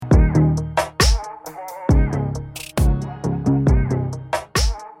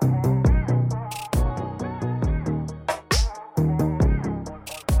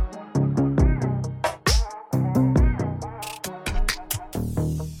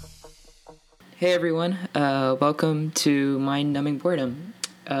Hey everyone, welcome to Mind Numbing Boredom.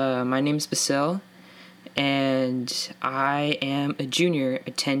 My name's Basil, and I am a junior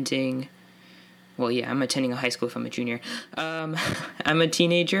attending. Well, yeah, I'm attending a high school if I'm a junior. I'm a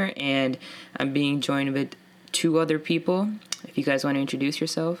teenager, and I'm being joined with two other people. If you guys want to introduce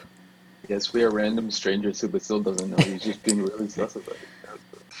yourself. Yes, we are random strangers who but still doesn't know. He's just being really sus about it.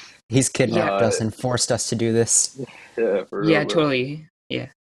 He's kidnapped Uh, us and forced us to do this. yeah, for real, Yeah, bro. totally. Yeah.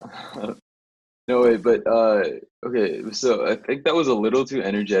 No way, but okay. So I think that was a little too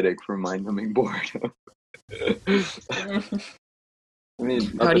energetic for mind numbing boredom. I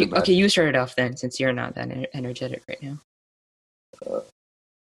mean, not How do that you? it Okay, matters. you start it off then, since you're not that energetic right now. Uh,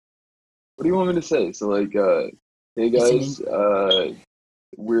 what do you want me to say? So like, hey It's an. guys,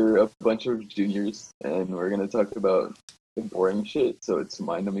 we're a bunch of juniors, and we're gonna talk about the boring shit. So it's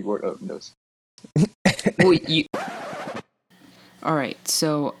mind numbing boredom. Oh, no. Well, you. All right,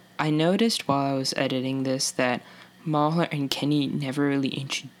 so I noticed while I was editing this that Mahler and Kenny never really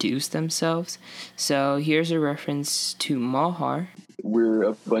introduced themselves. So here's a reference to Mahar, We're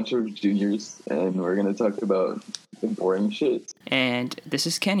a bunch of juniors, and we're gonna talk about the boring shit. and this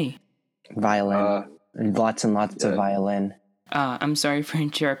is Kenny. Violin. And lots of Yeah. violin. I'm sorry for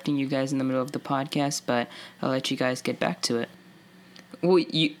interrupting you guys in the middle of the podcast, but I'll let you guys get back to it. Well,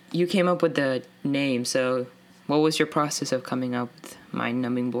 you came up with the name, so what was your process of coming up with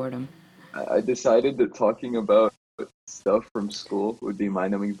mind-numbing boredom? I decided that talking about stuff from school would be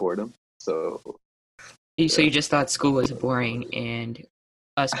mind numbing boredom. So, So you just thought school was boring, and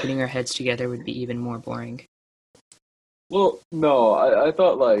us putting our heads together would be even more boring. well, no, I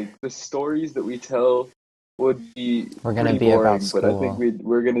thought like the stories that we tell would be We're gonna pretty be about boring, but I think school.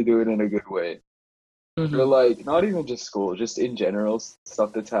 we're gonna do it in a good way. Or like not even just school, just in general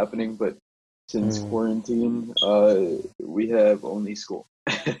stuff that's happening. But since quarantine, we have only school.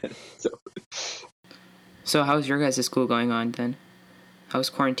 So how's your guys' school going on then? How's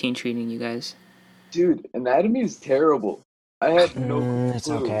quarantine treating you guys? Dude, anatomy is terrible. I had no clue. It's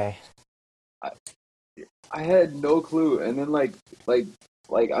okay. I had no clue, and then like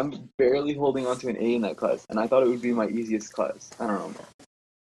I'm barely holding on to an A in that class, and I thought it would be my easiest class. I don't know.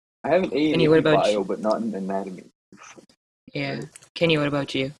 I have an A in Kenny, what AP about Bio, but not in anatomy. Yeah. Kenny, what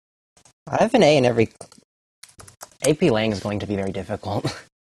about you? I have an A in every. AP Lang is going to be very difficult.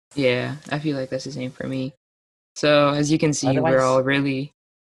 Yeah, I feel like that's the same for me. So as you can see, we're Otherwise, all really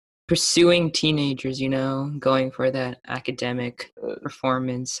pursuing teenagers, going for that academic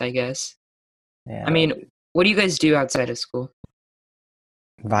performance, I guess. yeah, I mean, what do you guys do outside of school?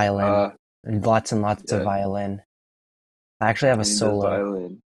 violin. And lots of yeah, violin. I actually have a Kenny does solo.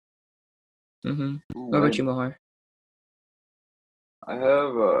 violin. Mm-hmm. Ooh, What about you, Mohar? I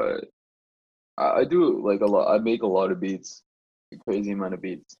have I do like a lot. I make a lot of beats, a crazy amount of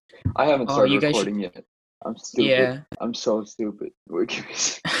beats. I haven't Oh, started you guys should. recording yet. I'm stupid. Yeah. I'm so stupid. Wait, give me a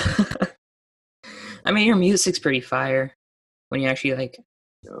second. I mean, your music's pretty fire. When you actually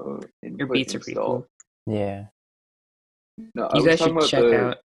No, your input beats are pretty install. cool. Yeah. No, I You was guys talking should about check the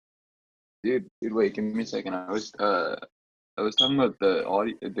out. dude. Wait, give me a second. I was talking about the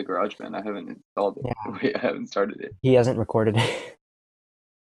audio, the GarageBand. I haven't installed it. Yeah. Wait, I haven't started it. He hasn't recorded it.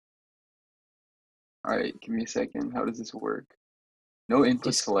 All right, give me a second. How does this work? No input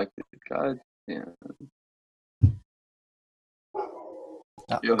Just selected. God damn. Oh,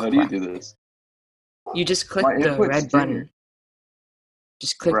 Yo, how do you crap. do this? you just click My the input's red junior. button.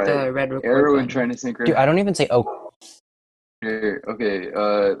 Just click Right. the red record Arrow and button. trying to Dude, synchronize. I don't even say oh. Here, okay,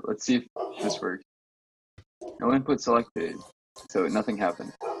 let's see if this works. No input selected. So nothing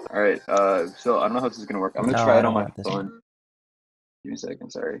happened. Alright, so I don't know how this is gonna work. I'm gonna No, try I it on don't my want this. phone. Give me a second,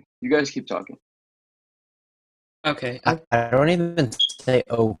 sorry. You guys keep talking. Okay. I don't even say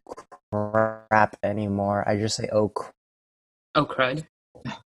oh crap anymore. I just say oh Oh, crud.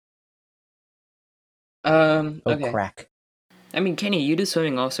 oh Okay. crack. I mean, Kenny, you do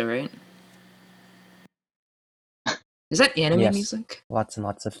swimming also, right? Is that anime Yes. music? Lots and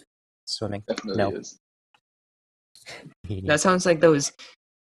lots of swimming. Definitely No. is. That sounds like those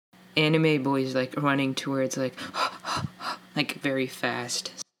anime boys like running towards like like very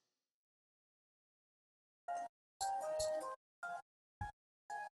fast.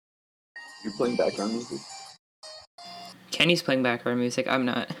 You're playing background music? Kenny's playing background music. I'm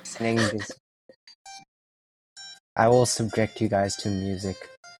not. I will subject you guys to music.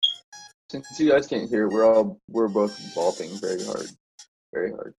 Since you guys can't hear, we're both bopping very hard.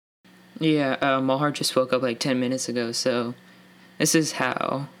 Very hard. Yeah, Mahar just woke up like 10 minutes ago, so this is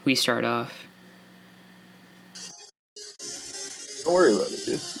how we start off. Don't worry about it,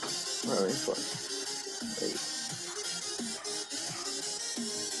 dude. Alright, it's fine.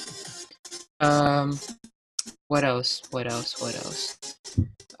 Um, what else?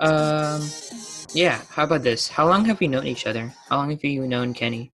 Um, yeah. How about this? How long have we known each other? How long have you known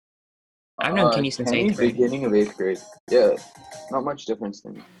Kenny? I've known Kenny since Kenny, 8th grade. beginning of 8th grade. Yeah, not much difference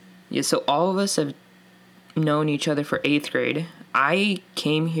then. Yeah, so all of us have known each other for 8th grade. I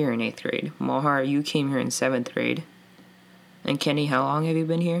came here in 8th grade. Mohar, you came here in 7th grade. And Kenny, how long have you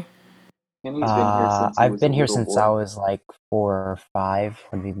been here? Kenny's been here since he I've was a been here little since boy. I was like 4 or 5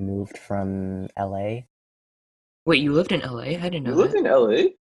 when we moved from LA. Wait, you lived in LA? I didn't You know lived that. in LA?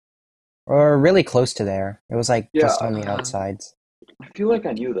 Or really close to there. It was like Yeah, just on the outsides. I feel like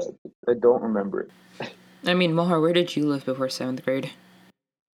I knew that, but I don't remember it. I mean, Mohar, where did you live before 7th grade?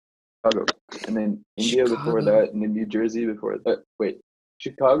 Chicago, and then India before Chicago. that, and then New Jersey before that. Wait,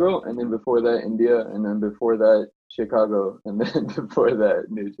 Chicago, and then before that India, and then before that Chicago, and then before that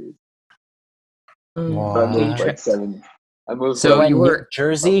New Jersey. But I So you moved What? like 7. I moved So So like you when New were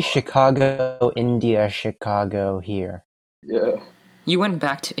Jersey, Chicago, India, Chicago, here. yeah. you went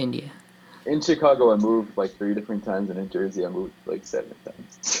back to India. In Chicago, I moved like 3 different times, and in Jersey, I moved like 7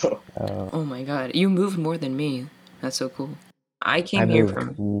 times. So Oh my god, you moved more than me. That's so cool. I I came here moved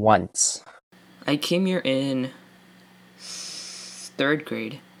from once. I came here in 3rd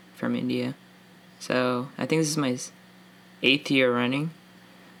grade from India. So I think this is my 8th year running.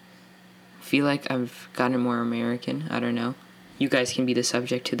 I feel like I've gotten more American. I don't know. You guys can be the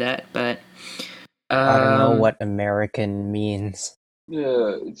subject to that, but I don't know um what American means.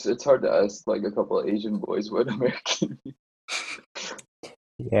 yeah, it's hard to ask like a couple of Asian boys what American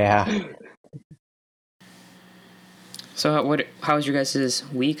Yeah. means. so how was your guys'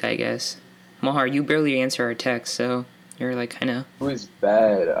 week, I guess? Mohar, you barely answer our texts, so you're like kind of It was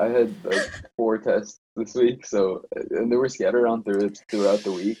bad. I had like 4 tests this week, so and they were scattered around throughout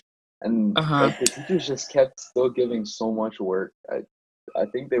the week, and uh-huh. like the teachers just kept still giving so much work. I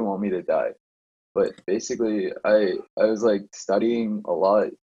think they want me to die. But basically, I was like studying a lot.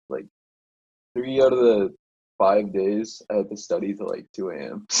 Like 3 out of the 5 days, I had to study till like 2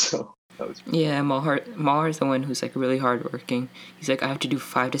 a.m. So that was Yeah, Mahar's the one who's like really hardworking. He's like, I have to do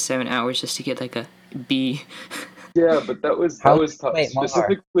 5 to 7 hours just to get like a B. yeah. But that How? was Wait, Mahar.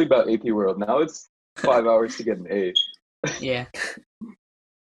 specifically about AP World. Now it's 5 hours to get an A. Yeah,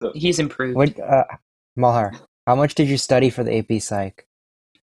 So he's improved. What? Mahar. How much did you study for the AP Psych?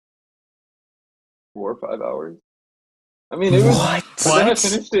 4 or 5 hours. I mean, it was, but What? then I What?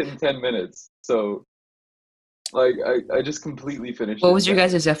 finished it in 10 minutes. So like I just completely finished What it in was your 10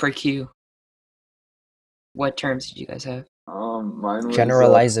 minutes. guys' FRQ? What terms did you guys have? Mine was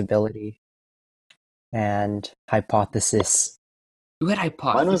Generalizability and hypothesis. You had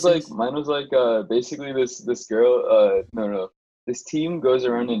hypothesis? mine was like basically this girl no, this team goes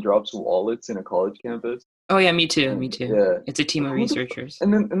around and drops wallets in a college campus. Oh yeah, me too. Me And too. yeah, It's a team like of who the researchers,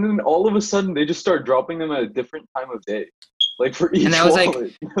 and then all of a sudden they just start dropping them at a different time of day, like for and I each was like,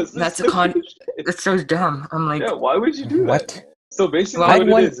 wallet. That's the "That's a con. stupidest shit. That's so dumb." I'm Yeah, like, why would you do that? What? So basically, "Why?" I'd what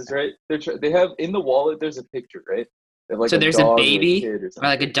it want. is right? They have in the wallet. There's a picture, right? They have like So a there's a dog or a baby, kid or or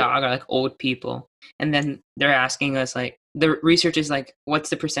like a something. Yeah. dog, or like old people, and then they're asking us like, the research is like, what's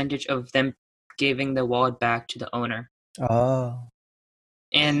the percentage of them giving the wallet back to the owner? Oh.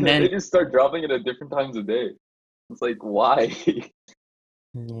 And They then just start dropping it at different times of day. It's like why?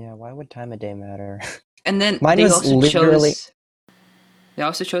 Yeah, why would time of day matter? and then Mine they was also literally. chose they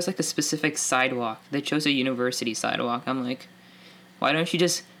also chose like a specific sidewalk. They chose a university sidewalk. I'm like, why don't you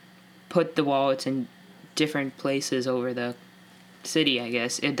just put the wallets in different places over the city? I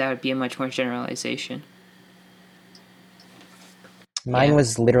guess that would be a much more generalization. Mine Yeah.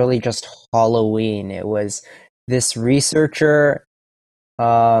 was literally just Halloween. It was this researcher,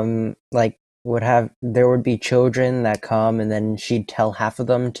 like there would be children that come and then she'd tell half of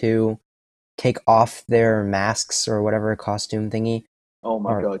them to take off their masks or whatever costume thingy, Oh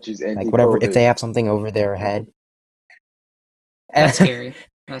my or god, she's like whatever, if they anti-COVID. have something over their head. That's scary.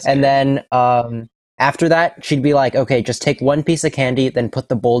 That's And scary. then after that, she'd be like, okay, just take one piece of candy, then put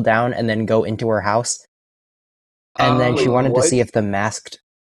the bowl down, and then go into her house. And then she Wait, wanted to Oh. see what? if the masked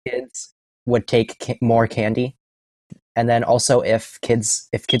kids would take more candy. And then also if kids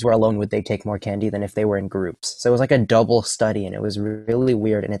were alone, would they take more candy than if they were in groups? So it was like a double study, and it was really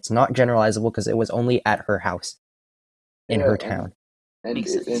weird. And it's not generalizable because it was only at her house in Yeah, her town.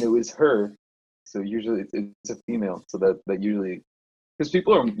 Makes and sense. it was her. So usually it's a female. So that usually because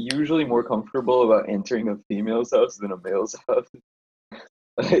people are usually more comfortable about entering a female's house than a male's house,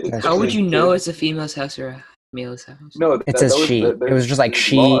 That's How would true. especially you know kids. it's a female's house or a male's house? No, It that says was she. It was just like there's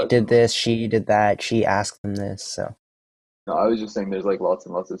she laws. did this, she did that, she asked them this. So No, I was just saying there's like lots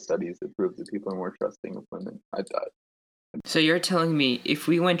and lots of studies that prove that people are more trusting of women. I thought. So you're telling me if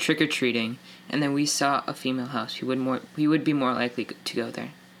we went trick or treating and then we saw a female house, we would be more likely to go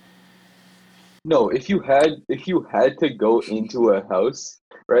there. No, if you had to go into a house,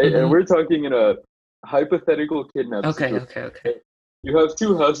 right? And we're talking in a hypothetical kidnap situation. Okay. You have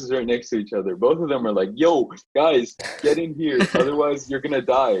two houses right next to each other. Both of them are like, "Yo, guys, get in here, otherwise you're gonna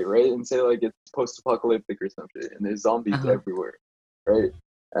die," right? And say like it's post-apocalyptic or something, and there's zombies everywhere, right?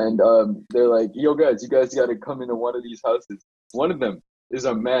 And they're like, "Yo, guys, you guys got to come into one of these houses." One of them is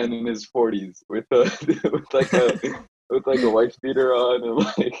a man in his 40s with a with like a wife beater on and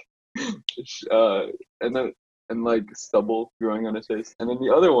like and like stubble growing on his face. And then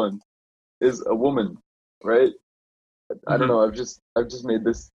the other one is a woman, right? I don't know. I've just made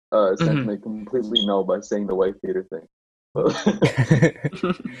this sentiment completely null by saying the wife beater thing. But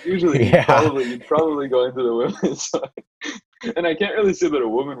usually, you'd probably go into the women's side. And I can't really say that a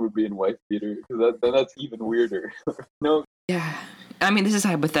woman would be in wife beater because then that's even weirder. No. Yeah, I mean this is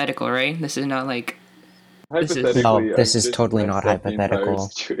hypothetical, right? This is not like. Hypothetically, this is totally not hypothetical.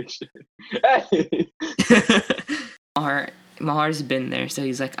 Mahar's been there, so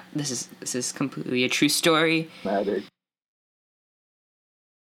he's like, this is completely a true story.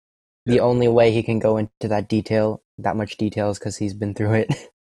 The only way he can go into that much detail, is because he's been through it.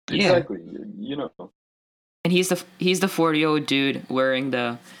 Exactly, you know. And he's the 40-year-old dude wearing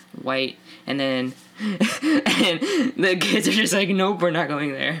the white, and then and the kids are just like, nope, we're not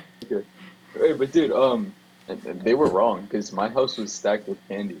going there. Okay, hey, but dude, and they were wrong because my house was stacked with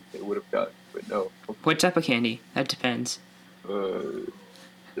candy. They would have got, but no. What type of candy? That depends. The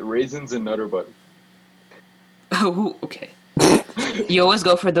raisins and Nutter Butter. Oh, okay. You always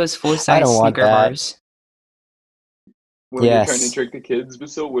go for those full-size Snicker bars. When you're trying to trick the kids,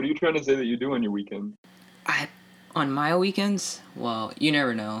 Basil, what are you trying to say that you do on your weekend? On my weekends? Well, you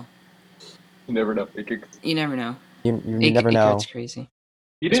never know. You never know. You never know. You never know. It gets crazy.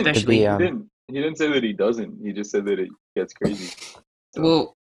 He didn't say that he doesn't. He just said that it gets crazy. So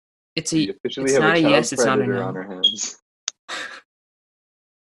well, it's not a yes, it's not a no. On our hands.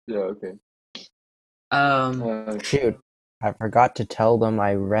 Yeah, okay. Shoot, I forgot to tell them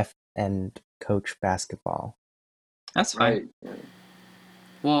I ref and coach basketball. That's fine. Right. Yeah.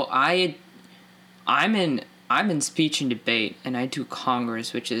 Well, I'm in speech and debate, and I do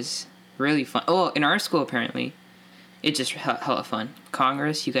Congress, which is really fun. Oh, in our school apparently, it's just hella fun.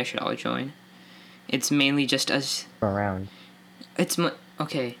 Congress, you guys should all join. It's mainly just us around. It's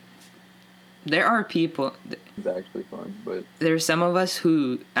okay. There are people. It's actually fun, but there's some of us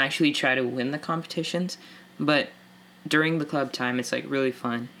who actually try to win the competitions, but during the club time, it's like really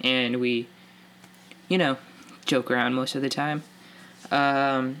fun, and we, joke around most of the time.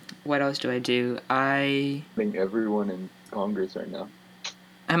 What else do I do? I think everyone in Congress right now.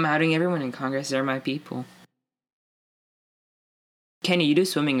 I'm outing everyone in Congress. They're my people. Kenny, you do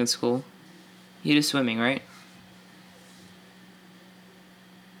swimming in school. You do swimming, right?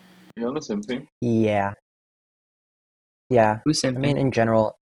 You on the sim team? Yeah. Who's simping? I mean, in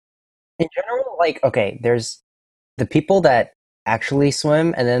general, like, okay, there's the people that actually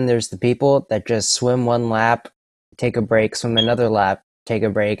swim, and then there's the people that just swim one lap, take a break, swim another lap, take a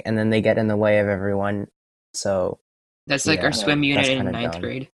break, and then they get in the way of everyone. So that's like our swim unit in ninth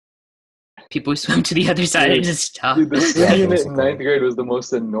grade. People swim to the other side and just stop. Dude, the swim unit in ninth grade was the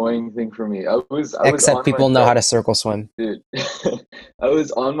most annoying thing for me. Except people know how to circle swim. Dude, I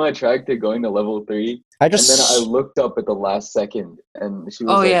was on my track to going to level 3, and then I looked up at the last second, and she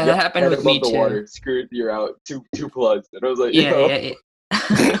was like, that happened with me too. Water. Screw it, you're out. Two plugs. And I was like, yeah.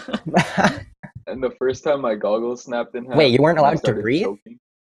 And the first time my goggles snapped in half. Wait, you weren't allowed to breathe?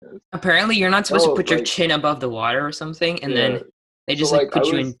 Apparently, you're not supposed to put your chin above the water or something, and then they just put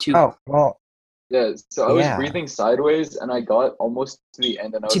you in two. Oh, well. Yeah, so I was breathing sideways, and I got almost to the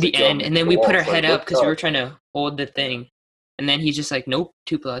end, and and then we put our head up because we were trying to hold the thing, and then he's just like, "Nope,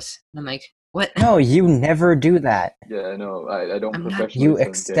 2+." And I'm like, "What?" No, you never do that. Yeah, no, I don't professionally. You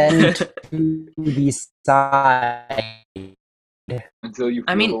extend to the side until you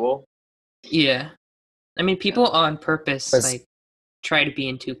feel the wall. Yeah, I mean, people on purpose try to be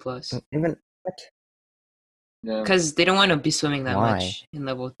in 2+. Even what? Yeah, because they don't want to be swimming that much in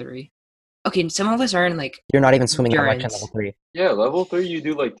level 3. Okay, some of us are in You're not even swimming that much in level 3. Yeah, level 3 you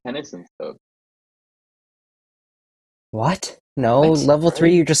do tennis and stuff. What? No, level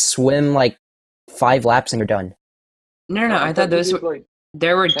 3 you just swim 5 laps and you're done. No, I thought those were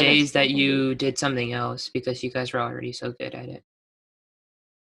there were days that you did something else because you guys were already so good at it.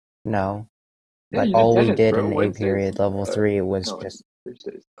 No. But all we did in A period level 3 was just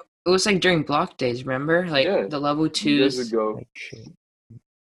Thursdays. It was during block days, remember? The level 2s.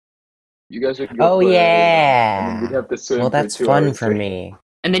 You guys would go Oh play, and then we'd yeah. have to swim Well, for that's 2 fun hours for straight. me.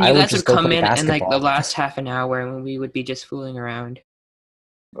 And then I you would guys would just go come play in and like the basketball. last half an hour when we would be just fooling around.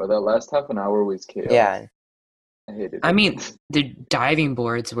 Well, that last half an hour was chaos. Yeah. I hated it. I mean, the diving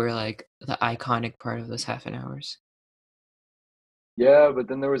boards were like the iconic part of those half an hours. Yeah, but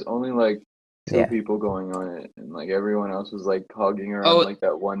then there was only like two Yeah. people going on it, and like everyone else was like hogging around Oh, like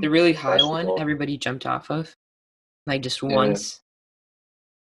that one the really high one basketball. everybody jumped off of, like just Yeah. once.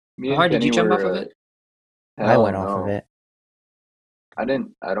 Me and Why did you Kenny jump off were. of it? I Hell went off of no. it. I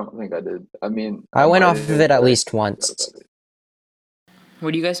didn't. I don't think I did. I mean, I went might off of have, it at but I least forgot once. about it.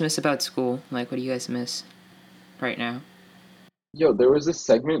 What do you guys miss about school? Like, what do you guys miss right now? Yo, there was this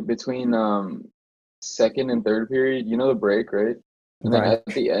segment between second and third period. You know the break, right? And then at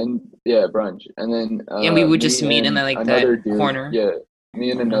Brunch. the end, yeah, brunch. And then And we would just me meet in the, and like another that dude, corner. yeah,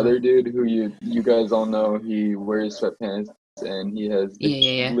 me and another dude who you guys all know, he wears sweatpants and he has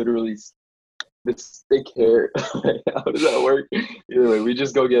Yeah. literally this thick hair. How does that work? Either way, we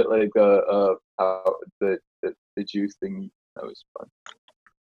just go get like the juice thing. That was fun.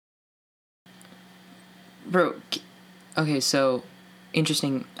 Bro, okay, so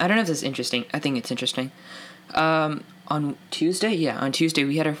interesting. I don't know if this is interesting. I think it's interesting. On Tuesday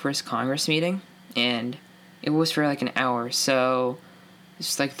we had our first Congress meeting, and it was for like an hour. So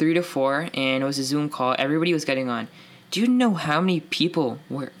it's like 3 to 4, and it was a Zoom call. Everybody was getting on. Do you know how many people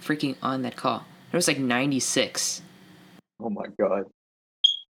were freaking on that call? There was like 96. Oh my god.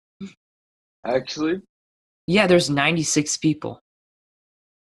 Actually, Yeah, there's 96 people.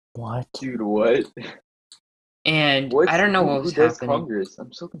 What? dude, what? And What's I don't know what who was does happening. Congress?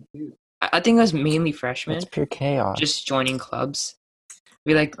 I'm so confused. I think it was mainly freshmen That's pure chaos. just joining clubs.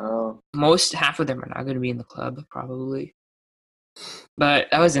 We like Oh, half of them are not going to be in the club probably. But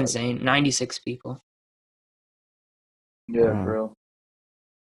that was insane. 96 people. yeah, bro.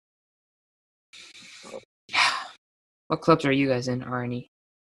 What clubs are you guys in, Arnie?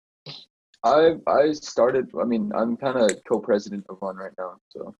 I started. I mean, I'm kind of co-president of one right now.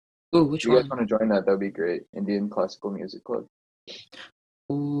 So Ooh, if which you guys one? want to join that, that'd be great. Indian Classical Music Club.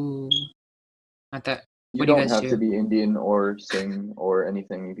 Ooh, not that. You What do you don't guys have to do? be Indian or sing or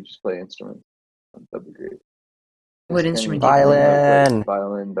anything. You could just play instruments. That'd be great. What Kenny, instrument if do you you play? know how to play Violin.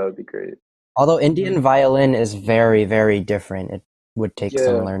 violin, that would be great. Although Indian violin is very, very different. It would take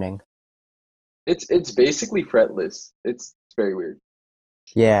some Yeah, learning. it's basically fretless. It's very weird.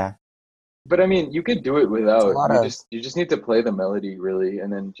 Yeah. But I mean, you could do it It's a without. lot of You just need to play the melody really,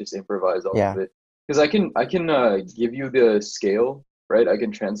 and then just improvise off yeah. of it. Because I can give you the scale, right? I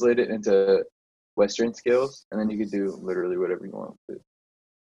can translate it into Western scales, and then you could do literally whatever you want with it.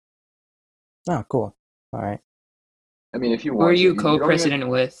 Oh, cool. All right. I mean, if you Who are want to, you you don't even co-president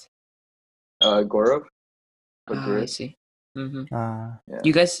with? Gaurav or Ah, I Grit. see. Mm-hmm. Uh, Yeah,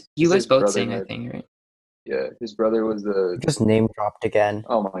 You guys his both brother sing, I had. think, right? Yeah, his brother was the. just name dropped again.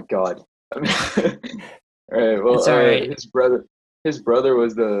 Oh my God. I mean, all right. It's Well, all right. his brother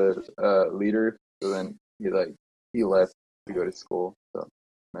was the leader. So then he left to go to school. So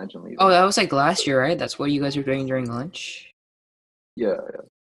imagine leaving. Oh, that was like last year, right? That's what you guys were doing during lunch. Yeah,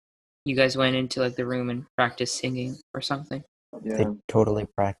 You guys went into like the room and practiced singing or something. yeah. They totally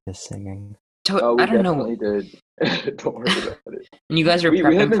practice singing. Oh, we I don't know. definitely did. Don't worry about it. And you guys were We had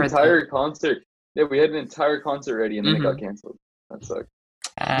prepping an for entire concert. Yeah, we had an entire concert ready, and then it got Mhm. canceled. That sucked,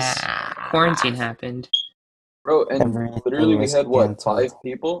 quarantine happened. bro. And Everything literally, we was had what, canceled. 5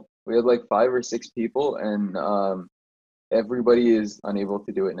 people? We had like 5 or 6 people, and everybody is unable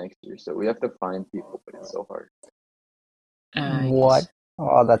to do it next year. So we have to find people, but it's so hard. What?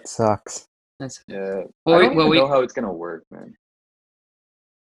 Oh, that sucks. That's Yeah, well, I don't well, even know how it's gonna work, man.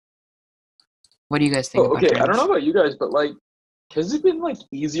 what do you guys think Oh, about okay, I don't know things? about you guys, but like, has it been like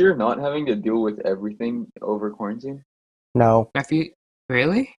easier not having to deal with everything over quarantine? No. Have you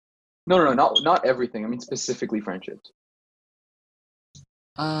really? No, not everything. I mean specifically friendships.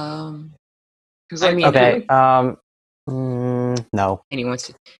 Um, Because I like mean, I feel Okay. like No. Kenny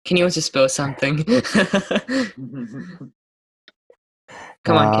wants to spill something. Come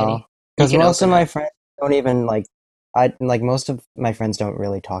on, No. Kenny. You Because can most of open my up. friends don't even most of my friends don't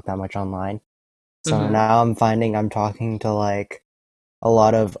really talk that much online. So Mhm. now I'm finding I'm talking to like a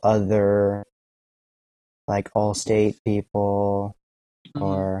lot of other like all-state people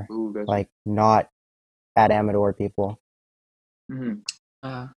or ooh, gotcha. like not at Amador people. Mhm.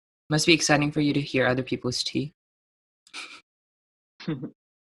 Must be exciting for you to hear other people's tea. What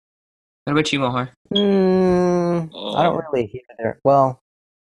about you, Mohar? I don't really hear there. Well,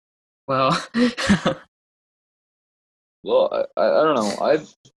 Well, Well, I don't know. I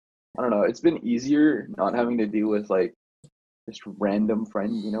don't know. It's been easier not having to deal with like just random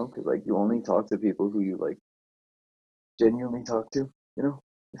friend, because like you only talk to people who you like genuinely talk to.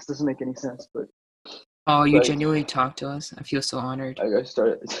 This doesn't make any sense, but Oh, you like genuinely talked to us. I feel so honored. I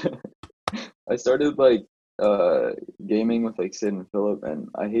started, I started like gaming with like Sid and Philip, and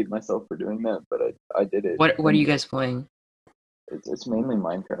I hate myself for doing that, but I did it. What are And you guys playing? it's mainly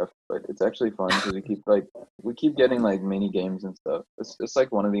Minecraft, but it's actually fun because we keep getting like mini games and stuff. It's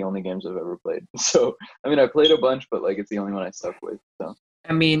like one of the only games I've ever played. So I mean, I played a bunch, but like it's the only one I stuck with. So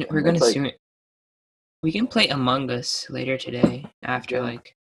I mean, we're and gonna it's like soon. We can play Among Us later today after yeah.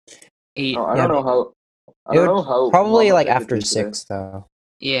 like 8. No, I Yeah, don't know how. I it don't would know how probably much like I could after do today. 6 though.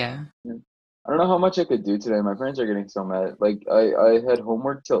 Yeah. Yeah. I don't know how much I could do today. My parents are getting so mad. Like I had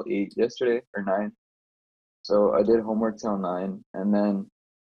homework till 8 yesterday or 9. So I did homework till 9, and then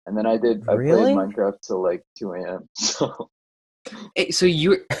I played Really? Minecraft till like 2 a.m. So So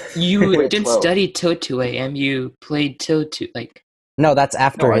you wait, didn't 12. study till 2 a.m. You played till 2 like. No, that's No,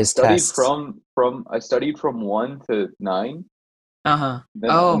 after I his studied tests. from 1 to 9. Uh-huh.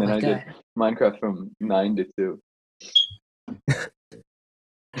 Then Oh and then my I did God. Minecraft from 9 to 2.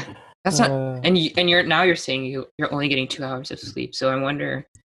 That's not. Uh, And you're saying you're only getting 2 hours of sleep. So I wonder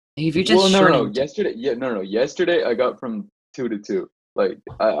if you just Well, no. shortened. Yesterday, yeah, no. Yesterday I got from 2 to 2. Like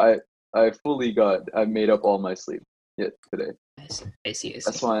I fully got. I made up all my sleep. Yeah, today. I see. I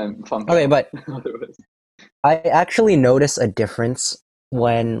That's see. why I'm okay, functional. but Otherwise, I actually notice a difference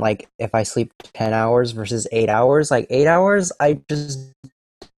when like if I sleep 10 hours versus 8 hours. Like 8 hours, I just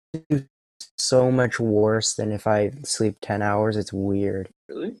do so much worse than if I sleep 10 hours. It's weird.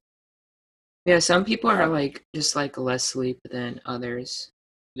 really? Yeah, some people are Uh, like just like less sleep than others.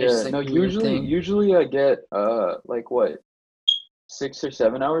 It's just yeah. like No. a weird Usually, thing. usually I get like what 6 or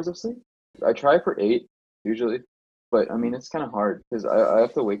 7 hours of sleep. I try for 8 usually, but I mean it's kind of hard because I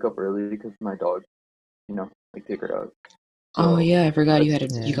have to wake up early because my dog, like take her out. Oh So yeah, I forgot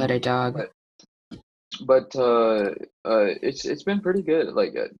that's you Yeah. got a dog. but it's been pretty good.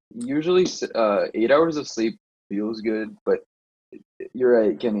 Like usually 8 hours of sleep feels good, but you're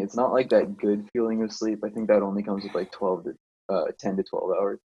right, Kenny. It's not like that good feeling of sleep. I think that only comes with like 10 to 12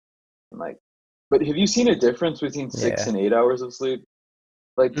 hours. And like, but have you seen a difference between six Yeah. and 8 hours of sleep?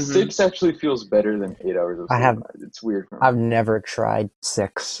 Like Mm-hmm. 6 actually feels better than 8 hours of I sleep. have It's weird for me. I've never tried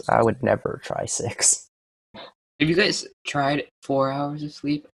 6. I would never try 6. Have you guys tried 4 hours of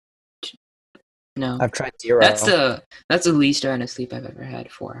sleep? No. I've tried That's 0. the least amount of sleep I've ever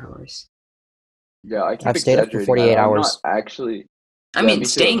had. 4 hours. Yeah, I keep I've stayed up for exaggerating. 48 I'm not hours. actually. I Yeah, mean, me too. I've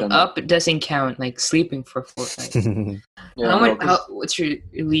staying done that. up doesn't count. Like sleeping for four. Like Yeah, no, what's your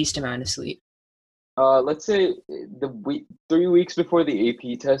least amount of sleep? let's say the 3 weeks before the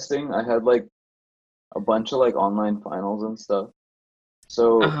AP testing, I had like a bunch of like online finals and stuff. Uh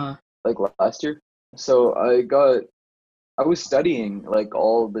So huh. like last year, so I was studying like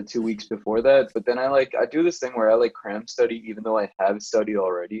all the 2 weeks before that, but then I do this thing where I like cram study even though I have studied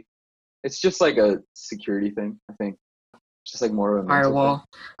already. It's just like a security thing, I think. It's just like more of a mental thing. Firewall.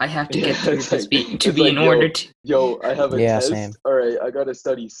 I have to Yeah, get through this to it's be like in order yo, to. I have a Yeah, same. test. All right, I gotta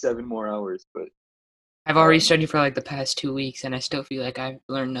study 7 more hours, but I've already um, studied for like the past 2 weeks, and I still feel like I've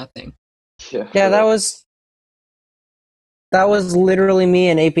learned nothing. yeah, Yeah, fair. that was literally me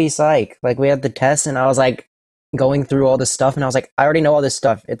in AP Psych. Like we had the test and I was like going through all this stuff and I was like, I already know all this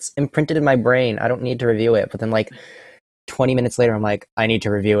stuff. It's imprinted in my brain. I don't need to review it. But then like 20 minutes later I'm like, I need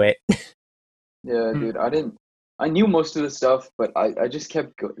to review it. Yeah, Hmm. dude, I didn't. I knew most of the stuff, but I just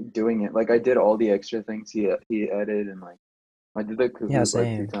kept doing it. Like I did all the extra things he added, and like I did the Yeah, Kahoot like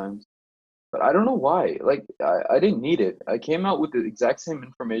two same. times. But I don't know why. Like I didn't need it. I came out with the exact same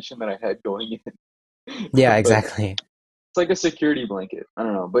information that I had going in. Yeah, But exactly. it's like a security blanket. I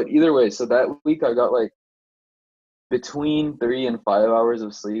don't know. But either way, so that week I got like between 3 and 5 hours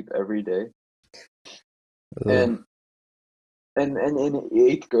of sleep every day. Ugh. And and in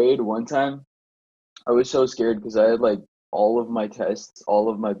eighth grade, one time I was so scared because I had like all of my tests, all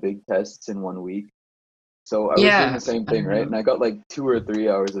of my big tests in one week. So I was doing the Yeah, same I thing, don't right? know. And I got like 2 or 3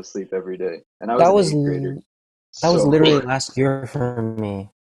 hours of sleep every day. And I was That an was eighth grader. that was So literally last year for me.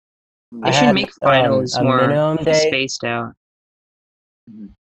 They I should yeah. had make finals a more minimum day. spaced out.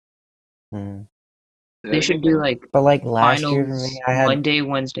 Mhm. Hmm. Say They that again, should do Kenny? like But like last year for me, finals I had Monday,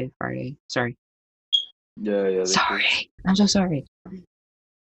 Wednesday, Friday. Sorry. Yeah, yeah, they should. Sorry. I'm so sorry.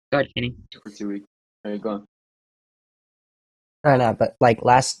 Go ahead, Kenny. For 2 weeks. There you go. I don't know, but like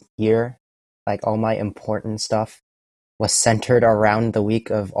last year, like all my important stuff was centered around the week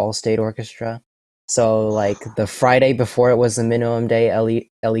of All State Orchestra. So like the Friday before it was the minimum day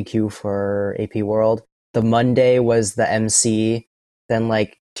LEQ for AP World. The Monday was the MC. Then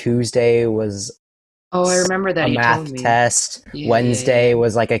like Tuesday was Oh, I remember that a you told math me. test. Yeah, Wednesday yeah.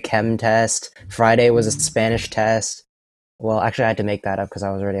 was like a chem test. Friday was a Mhm. Spanish test. Well, actually, I had to make that up because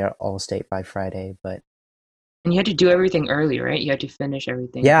I was already at All-State by Friday. But And you had to do everything early, right? You had to finish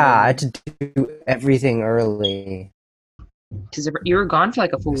everything yeah, I had early. to do everything early. Because you were gone for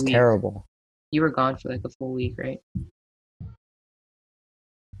like a It full was week. terrible. You were gone for like a full week, right?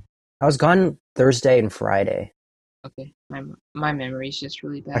 I was gone Thursday and Friday. Okay. My memory's just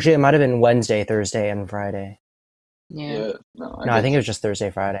really bad. Actually, it might have been Wednesday, Thursday, and Friday. Yeah. Yeah, no, I No, I get think it you. was just Thursday,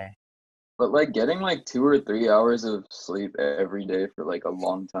 Friday. But like getting like 2 or 3 hours of sleep every day for like a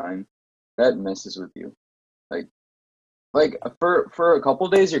long time, that messes with you. Like for a couple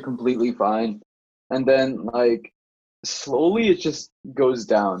days you're completely fine, and then like slowly it just goes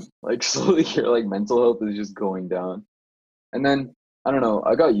down. Like slowly your like mental health is just going down. And then I don't know,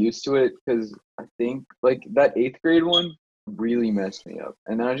 I got used to it because I think like that eighth grade one really messed me up.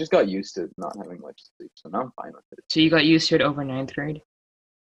 And then I just got used to not having much sleep. So now I'm fine with it. So you got used to it over ninth grade?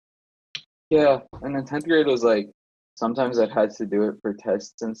 Yeah. And then 10th grade was like sometimes I had to do it for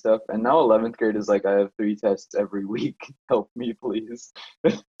tests and stuff. And now 11th grade is like I have 3 tests every week. Help me, please.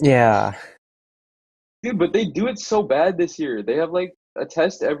 Yeah. Dude, but they do it so bad this year. They have like a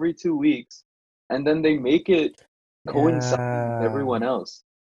test every 2 weeks, and then they make it coincide with Yeah. everyone else.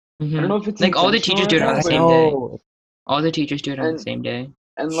 I don't Mm-hmm. know if it's Like all the intentional teachers or do it on not, the I but same day. know. All the teachers do it on the and same day.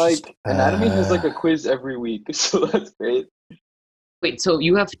 and It's just, like anatomy has like a quiz every week, so that's great. Wait, so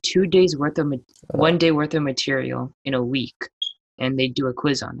you have 2 days worth of uh, 1 day worth of material in a week, and they do a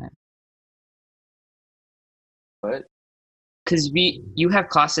quiz on that. But Because you have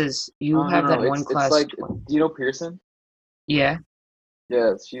classes, you no, have no, that no. one It's class. like, do you know Pearson? Yeah.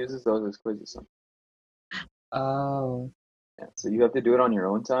 Yeah, she uses those as quizzes. Oh. Yeah, so you have to do it on your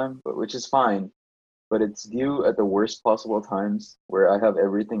own time, but which is fine. But it's due at the worst possible times where I have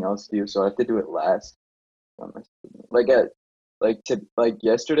everything else due, so I have to do it last. Like at like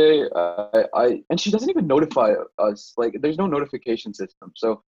yesterday, I and she doesn't even notify us. Like there's no notification system.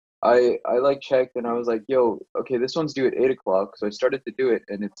 So I like checked and I was like, yo, okay, this one's due at 8 o'clock. So I started to do it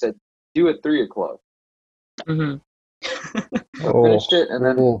and it said due at 3 o'clock. Mm-hmm. So I oh, finished it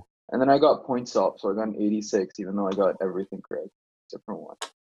oh, and then I got points off, so I got an 86, even though I got everything correct except for one.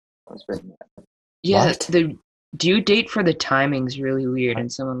 I was very mad. Yeah, what? the due date for the timing's really weird in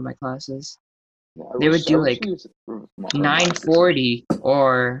some of my classes. Yeah, They would I do wish like we used or mine. 9:40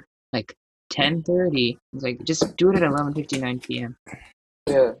 or like 10:30. It's like just do it at 11:59 p.m.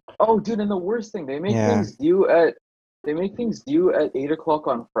 Yeah. Oh, dude, and the worst thing, Yeah. they make things due at 8 o'clock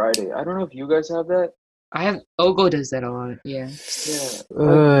on Friday. I don't know if you guys have that. I have Ogo does that a lot. Yeah. Yeah, like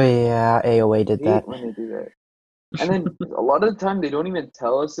Oh, yeah. AOA I did hate that. when they do that. And then a lot of the time they don't even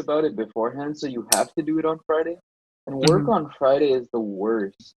tell us about it beforehand, so you have to do it on Friday. And work Mhm. on Friday is the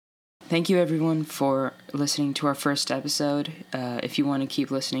worst. Thank you, everyone, for listening to our first episode. If you want to keep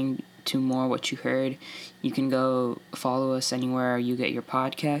listening to more what you heard, you can go follow us anywhere you get your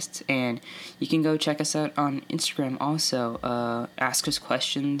podcasts, and you can go check us out on Instagram also. Ask us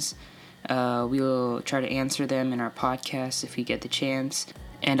questions. We will try to answer them in our podcast if we get the chance.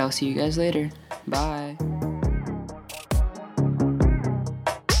 And I'll see you guys later. Bye.